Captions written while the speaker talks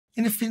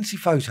In Affinity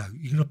Photo,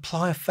 you can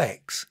apply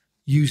effects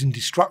using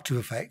destructive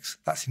effects,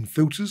 that's in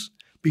filters,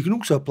 but you can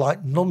also apply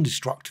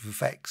non-destructive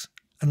effects,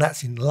 and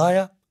that's in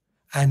layer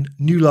and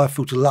new live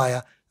filter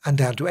layer and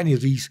down to any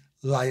of these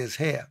layers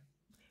here.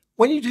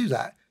 When you do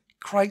that, it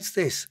creates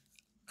this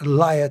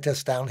layer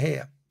just down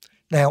here.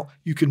 Now,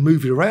 you can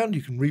move it around,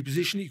 you can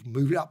reposition it, you can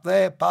move it up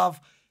there, above,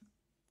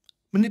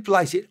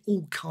 manipulate it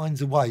all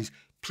kinds of ways.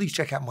 Please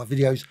check out my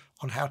videos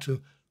on how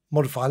to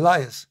modify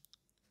layers.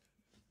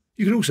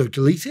 You can also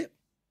delete it.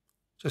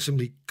 So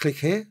simply click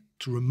here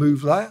to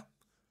remove layer,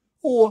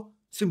 or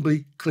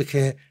simply click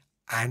here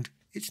and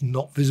it's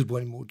not visible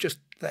anymore, just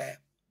there.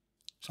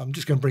 So I'm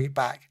just going to bring it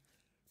back.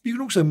 You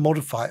can also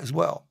modify it as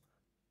well.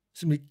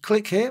 Simply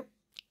click here,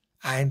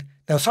 and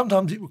now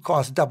sometimes it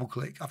requires a double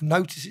click. I've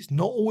noticed it's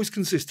not always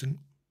consistent.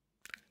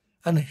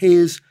 And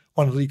here's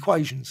one of the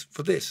equations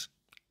for this.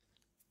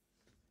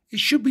 It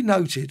should be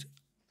noted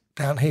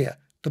down here,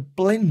 the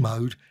blend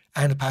mode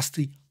and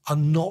opacity are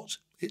not,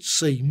 it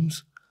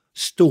seems,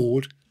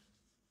 stored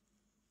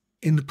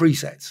in the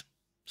presets.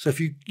 So if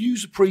you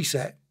use a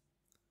preset,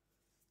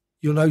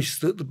 you'll notice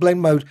that the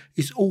blend mode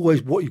is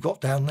always what you've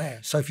got down there.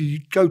 So if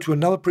you go to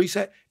another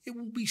preset, it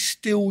will be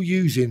still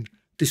using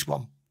this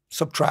one,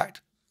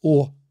 subtract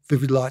or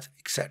vivid light,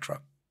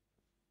 etc.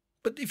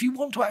 But if you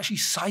want to actually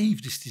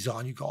save this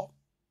design you got,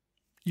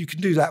 you can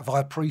do that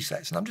via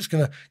presets. And I'm just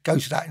going to go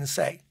to that in a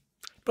sec.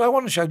 But I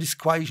want to show this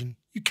equation.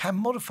 You can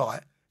modify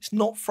it. It's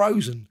not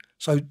frozen.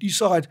 So you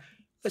decide,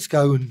 let's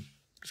go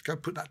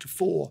put that to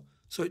 4.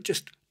 So it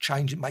just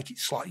change it, make it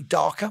slightly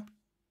darker.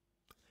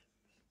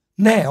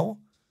 Now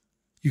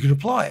you can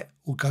apply it,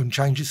 or go and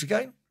change this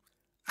again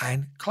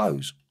and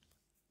close.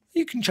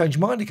 You can change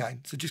your mind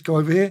again. So just go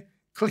over here,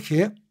 click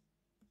here.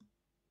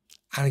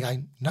 And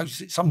again, notice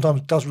it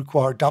sometimes does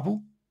require a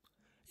double.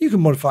 You can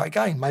modify it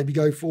again, maybe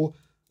go for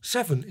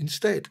 7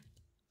 instead,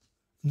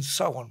 and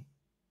so on.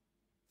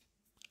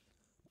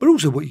 But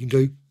also what you can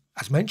do,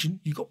 as mentioned,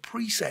 you've got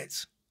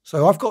presets.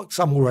 So I've got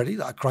some already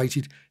that I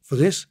created for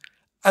this,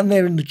 and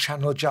they're in the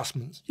channel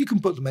adjustments. You can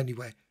put them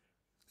anywhere.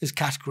 There's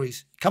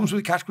categories. It comes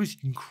with categories. You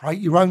can create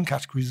your own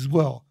categories as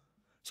well.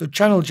 So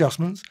channel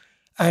adjustments,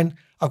 and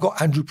I've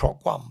got Andrew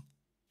Proc 1.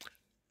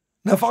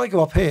 Now if I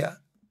go up here,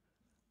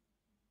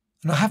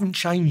 and I haven't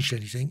changed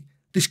anything,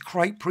 this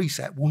create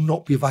preset will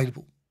not be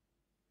available.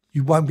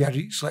 You won't be able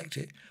to select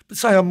it. But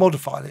say I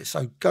modify this,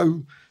 so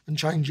go and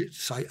change it to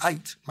say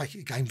 8, make it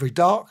again very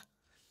dark.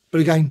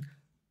 But again,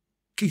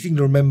 key thing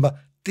to remember,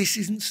 this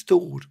isn't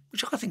stored,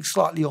 which I think is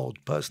slightly odd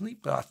personally,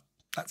 but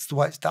that's the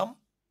way it's done.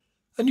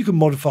 And you can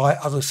modify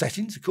other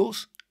settings, of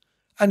course,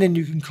 and then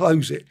you can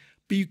close it.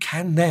 But you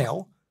can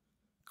now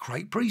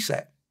create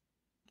preset.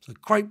 So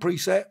create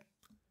preset,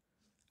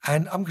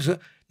 and I'm going to,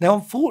 now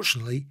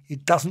unfortunately,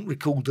 it doesn't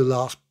record the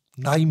last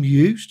name you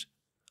used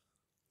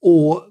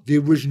or the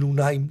original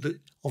name that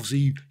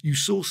obviously you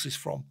source this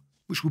from,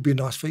 which would be a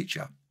nice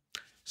feature.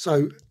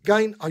 So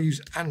again, I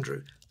use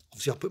Andrew.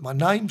 Obviously, I'll put my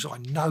name so I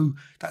know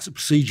that's a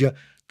procedure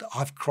that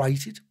I've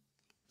created.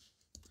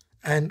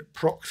 And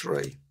Proc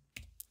 3.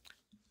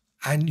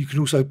 And you can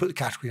also put the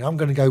category. I'm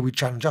going to go with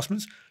channel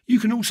adjustments. You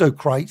can also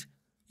create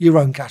your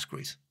own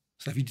categories.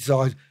 So if you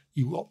decide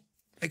you want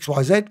X,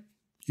 Y, Z,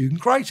 you can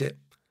create it.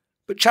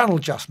 But channel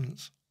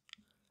adjustments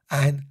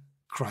and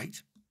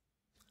create.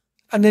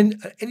 And then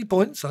at any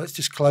point, so let's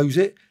just close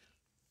it.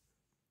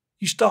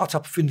 You start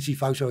up Affinity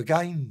Photo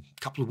again,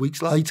 a couple of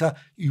weeks later,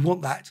 you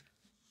want that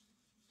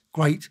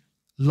great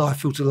live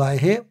filter layer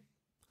here.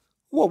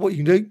 What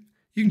you can do,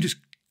 you can just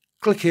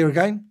click here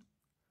again,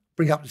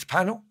 bring up this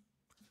panel.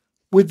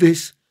 With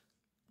this,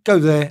 go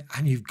there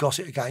and you've got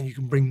it again. You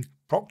can bring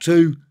Proc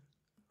 2,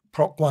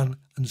 Proc 1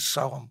 and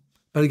so on.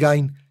 But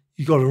again,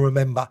 you've got to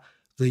remember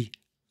the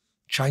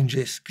change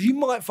this. Because you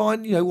might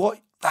find, you know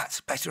what, that's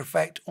a better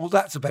effect or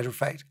that's a better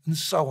effect and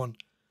so on.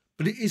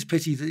 But it is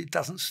pity that it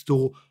doesn't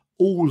store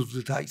all of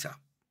the data.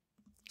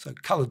 So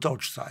color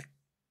dodge, say,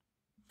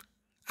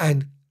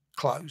 and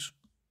close.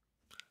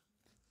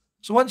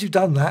 So once you've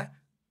done that,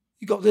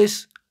 you've got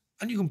this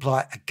and you can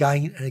apply it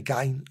again and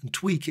again and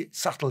tweak it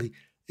subtly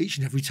each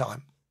and every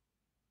time.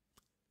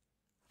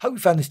 Hope you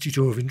found this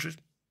tutorial of interest.